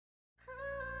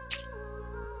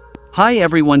Hi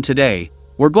everyone, today,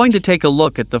 we're going to take a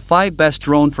look at the 5 best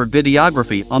drone for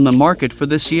videography on the market for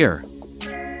this year.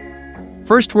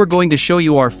 First, we're going to show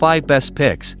you our 5 best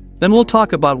picks, then we'll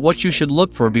talk about what you should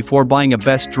look for before buying a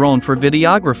best drone for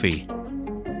videography.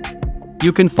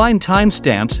 You can find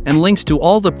timestamps and links to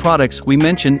all the products we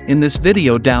mention in this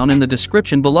video down in the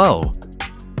description below.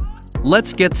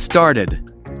 Let's get started.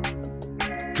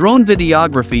 Drone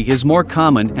videography is more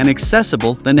common and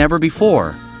accessible than ever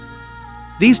before.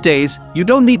 These days, you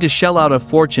don't need to shell out a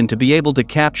fortune to be able to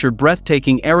capture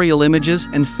breathtaking aerial images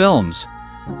and films.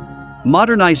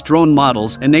 Modernized drone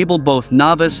models enable both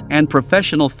novice and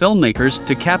professional filmmakers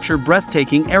to capture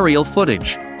breathtaking aerial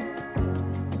footage.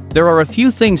 There are a few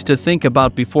things to think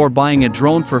about before buying a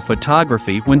drone for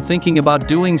photography when thinking about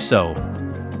doing so.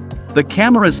 The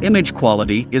camera's image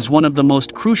quality is one of the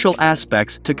most crucial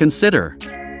aspects to consider.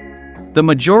 The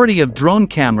majority of drone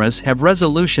cameras have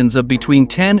resolutions of between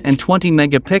 10 and 20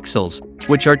 megapixels,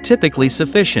 which are typically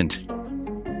sufficient.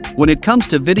 When it comes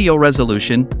to video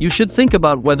resolution, you should think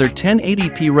about whether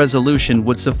 1080p resolution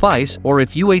would suffice or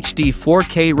if UHD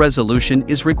 4K resolution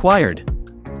is required.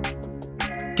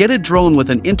 Get a drone with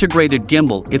an integrated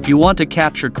gimbal if you want to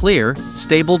capture clear,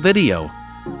 stable video.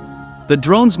 The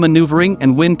drone's maneuvering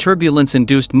and wind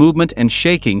turbulence-induced movement and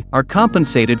shaking are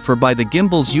compensated for by the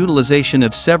gimbal's utilization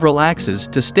of several axes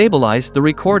to stabilize the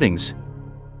recordings.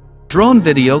 Drone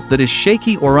video that is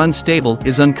shaky or unstable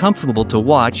is uncomfortable to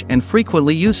watch and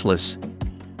frequently useless.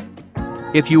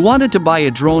 If you wanted to buy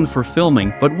a drone for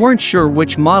filming but weren't sure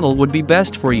which model would be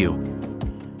best for you,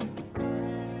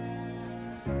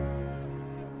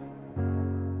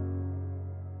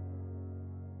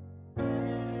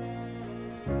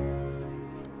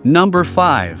 Number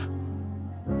 5.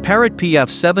 Parrot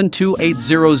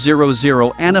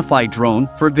PF728000 Anify Drone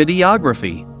for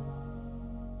Videography.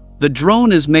 The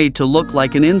drone is made to look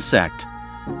like an insect.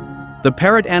 The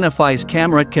Parrot Anify's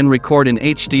camera can record in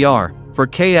HDR,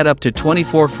 4K at up to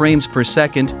 24 frames per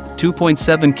second,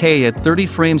 2.7K at 30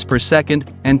 frames per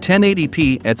second, and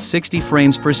 1080p at 60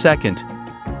 frames per second.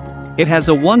 It has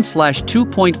a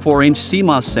 1/2.4-inch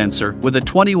CMOS sensor with a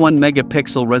 21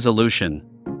 megapixel resolution.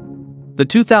 The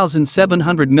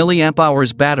 2,700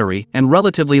 mAh battery and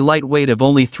relatively light weight of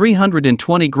only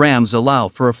 320 grams allow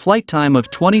for a flight time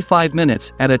of 25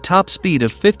 minutes at a top speed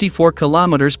of 54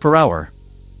 km per hour.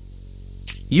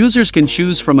 Users can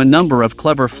choose from a number of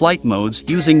clever flight modes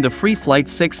using the free Flight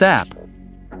 6 app.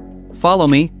 Follow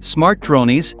Me, Smart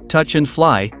Dronies, Touch and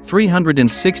Fly,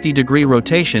 360-degree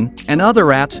rotation, and other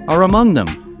apps are among them.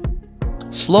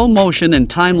 Slow motion and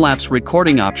time-lapse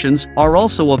recording options are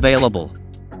also available.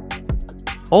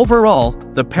 Overall,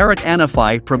 the Parrot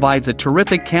Anify provides a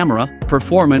terrific camera,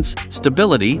 performance,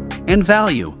 stability, and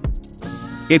value.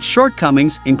 Its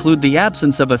shortcomings include the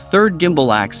absence of a third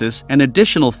gimbal axis and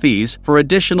additional fees for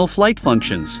additional flight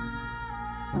functions.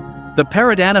 The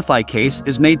Parrot Anify case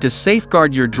is made to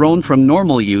safeguard your drone from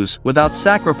normal use without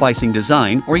sacrificing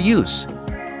design or use.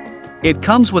 It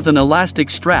comes with an elastic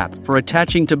strap for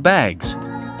attaching to bags.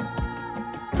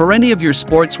 For any of your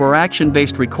sports or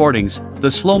action-based recordings,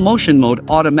 the slow motion mode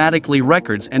automatically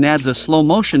records and adds a slow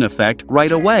motion effect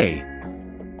right away.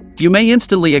 You may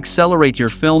instantly accelerate your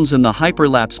films in the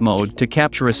hyperlapse mode to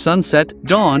capture a sunset,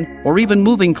 dawn, or even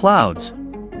moving clouds.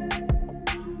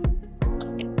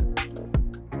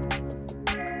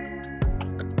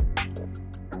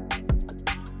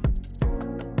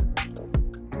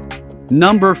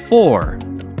 Number 4.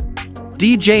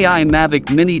 DJI Mavic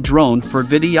Mini Drone for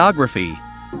Videography.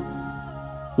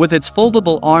 With its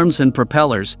foldable arms and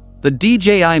propellers, the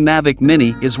DJI Mavic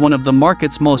Mini is one of the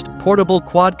market's most portable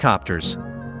quadcopters.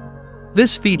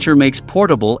 This feature makes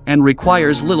portable and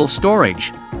requires little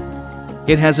storage.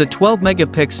 It has a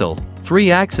 12-megapixel,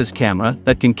 3-axis camera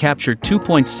that can capture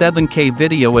 2.7K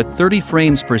video at 30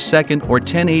 frames per second or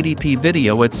 1080p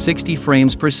video at 60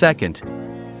 frames per second.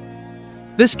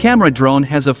 This camera drone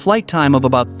has a flight time of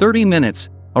about 30 minutes,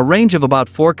 a range of about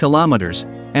 4 kilometers,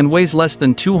 and weighs less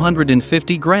than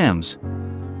 250 grams.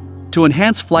 To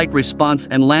enhance flight response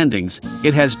and landings,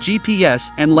 it has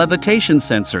GPS and levitation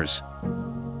sensors.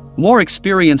 More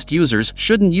experienced users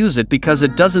shouldn't use it because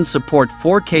it doesn't support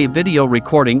 4K video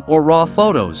recording or raw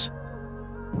photos.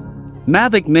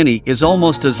 Mavic Mini is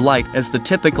almost as light as the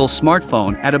typical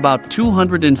smartphone at about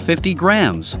 250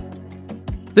 grams.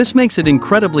 This makes it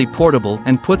incredibly portable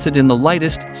and puts it in the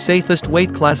lightest, safest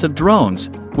weight class of drones,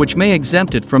 which may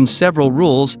exempt it from several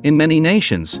rules in many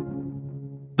nations.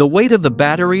 The weight of the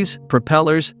batteries,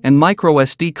 propellers, and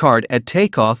microSD card at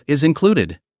takeoff is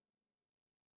included.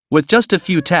 With just a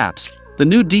few taps, the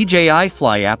new DJI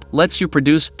Fly app lets you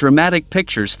produce dramatic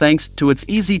pictures thanks to its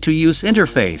easy-to-use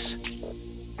interface.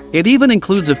 It even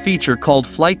includes a feature called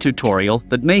Flight Tutorial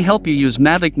that may help you use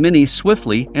Mavic Mini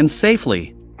swiftly and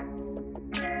safely.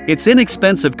 It's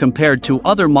inexpensive compared to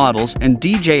other models and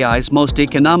DJI's most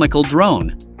economical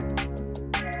drone.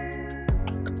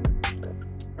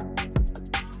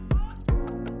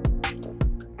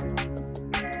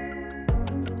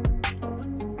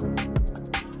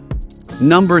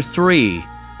 Number 3.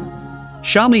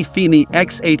 Xiaomi Fini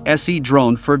X8 SE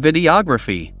Drone for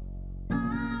Videography.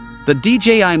 The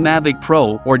DJI Mavic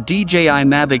Pro or DJI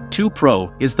Mavic 2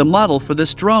 Pro is the model for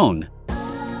this drone.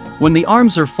 When the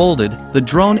arms are folded, the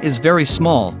drone is very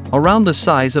small, around the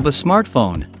size of a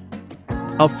smartphone.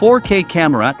 A 4K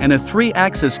camera and a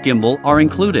 3-axis gimbal are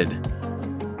included.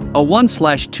 A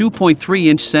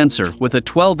 1/2.3-inch sensor with a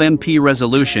 12MP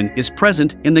resolution is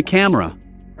present in the camera.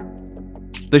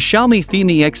 The Xiaomi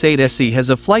Fini X8 SE has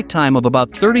a flight time of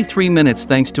about 33 minutes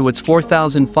thanks to its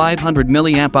 4,500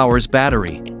 mAh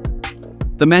battery.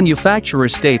 The manufacturer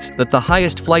states that the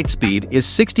highest flight speed is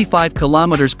 65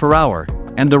 km per hour,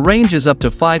 and the range is up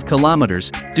to 5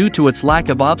 km. Due to its lack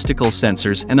of obstacle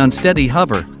sensors and unsteady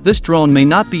hover, this drone may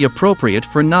not be appropriate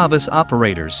for novice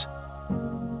operators.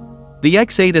 The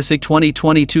X8 SE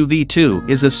 2022 V2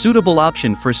 is a suitable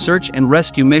option for search and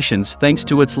rescue missions thanks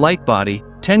to its light body,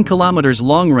 10 km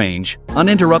long range,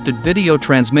 uninterrupted video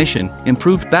transmission,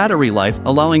 improved battery life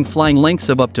allowing flying lengths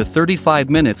of up to 35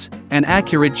 minutes, and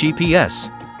accurate GPS.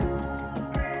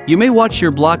 You may watch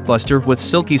your blockbuster with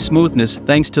silky smoothness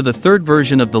thanks to the third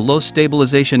version of the low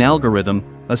stabilization algorithm,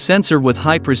 a sensor with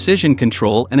high precision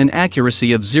control and an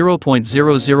accuracy of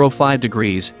 0.005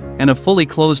 degrees, and a fully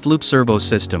closed-loop servo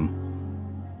system.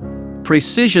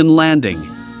 Precision landing.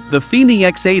 The Fini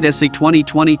X8 SE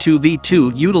 2022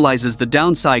 V2 utilizes the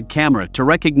downside camera to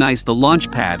recognize the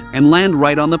launch pad and land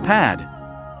right on the pad.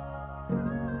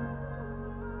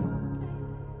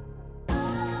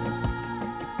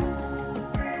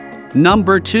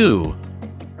 Number 2.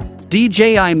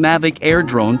 DJI Mavic Air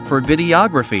Drone for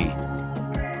Videography.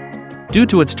 Due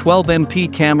to its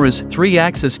 12MP camera's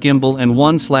 3-axis gimbal and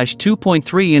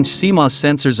 1/2.3-inch CMOS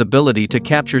sensor's ability to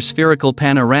capture spherical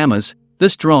panoramas,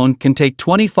 this drone can take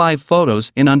 25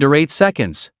 photos in under 8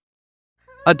 seconds.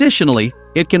 Additionally,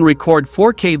 it can record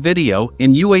 4K video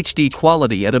in UHD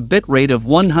quality at a bitrate of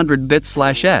 100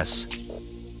 bits/s.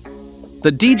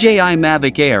 The DJI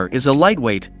Mavic Air is a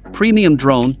lightweight, premium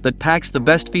drone that packs the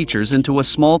best features into a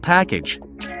small package.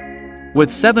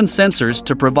 With 7 sensors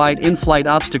to provide in-flight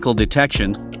obstacle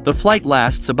detection, the flight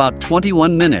lasts about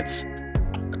 21 minutes.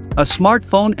 A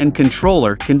smartphone and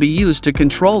controller can be used to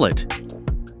control it.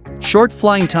 Short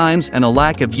flying times and a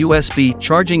lack of USB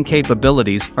charging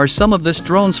capabilities are some of this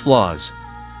drone's flaws.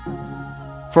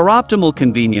 For optimal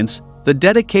convenience, the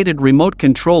dedicated remote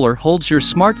controller holds your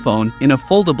smartphone in a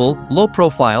foldable,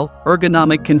 low-profile,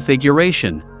 ergonomic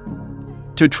configuration.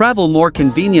 To travel more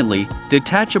conveniently,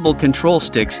 detachable control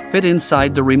sticks fit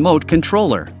inside the remote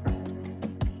controller.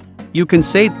 You can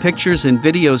save pictures and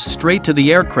videos straight to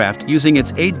the aircraft using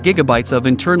its 8 GB of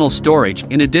internal storage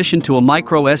in addition to a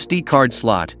micro SD card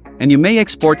slot, and you may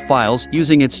export files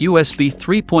using its USB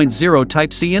 3.0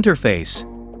 Type-C interface.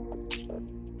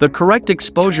 The correct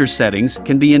exposure settings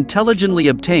can be intelligently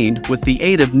obtained with the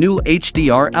aid of new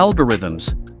HDR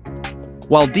algorithms.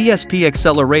 While DSP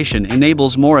acceleration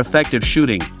enables more effective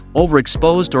shooting,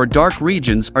 overexposed or dark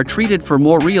regions are treated for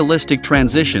more realistic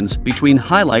transitions between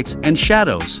highlights and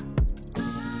shadows.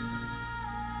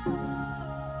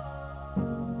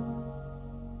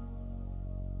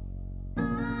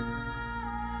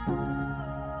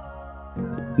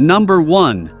 Number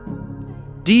 1.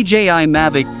 DJI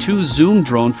Mavic 2 Zoom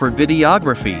Drone for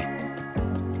Videography.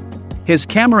 His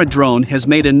camera drone has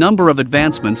made a number of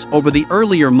advancements over the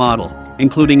earlier model,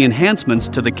 including enhancements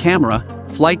to the camera,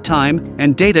 flight time,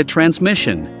 and data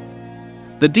transmission.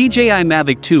 The DJI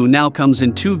Mavic 2 now comes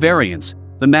in 2 variants,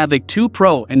 the Mavic 2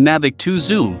 Pro and Mavic 2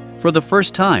 Zoom, for the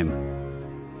first time.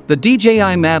 The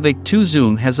DJI Mavic 2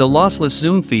 Zoom has a lossless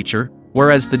zoom feature,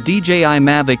 whereas the DJI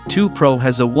Mavic 2 Pro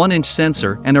has a 1-inch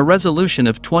sensor and a resolution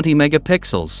of 20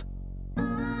 megapixels.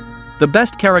 The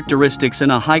best characteristics in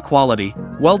a high-quality,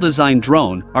 well-designed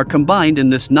drone are combined in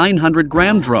this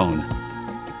 900-gram drone.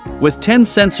 With 10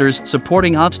 sensors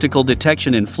supporting obstacle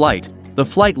detection in flight, the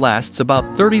flight lasts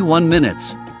about 31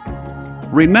 minutes.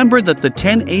 Remember that the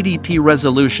 1080p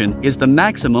resolution is the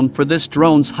maximum for this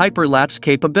drone's hyperlapse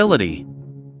capability.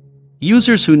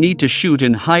 Users who need to shoot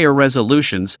in higher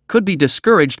resolutions could be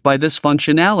discouraged by this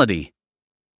functionality.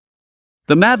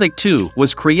 The Mavic 2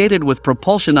 was created with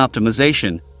propulsion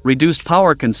optimization, reduced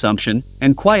power consumption,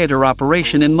 and quieter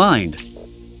operation in mind.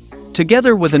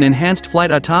 Together with an enhanced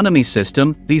flight autonomy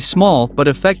system, these small but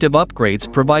effective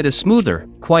upgrades provide a smoother,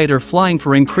 quieter flying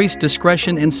for increased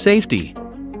discretion and safety.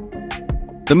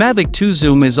 The Mavic 2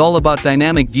 Zoom is all about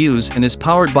dynamic views and is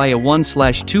powered by a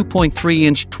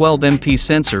 1/2.3-inch 12MP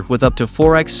sensor with up to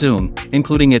 4x zoom,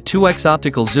 including a 2x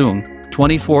optical zoom,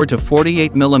 24 to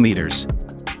 48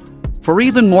 mm. For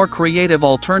even more creative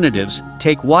alternatives,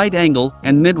 take wide-angle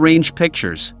and mid-range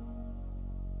pictures.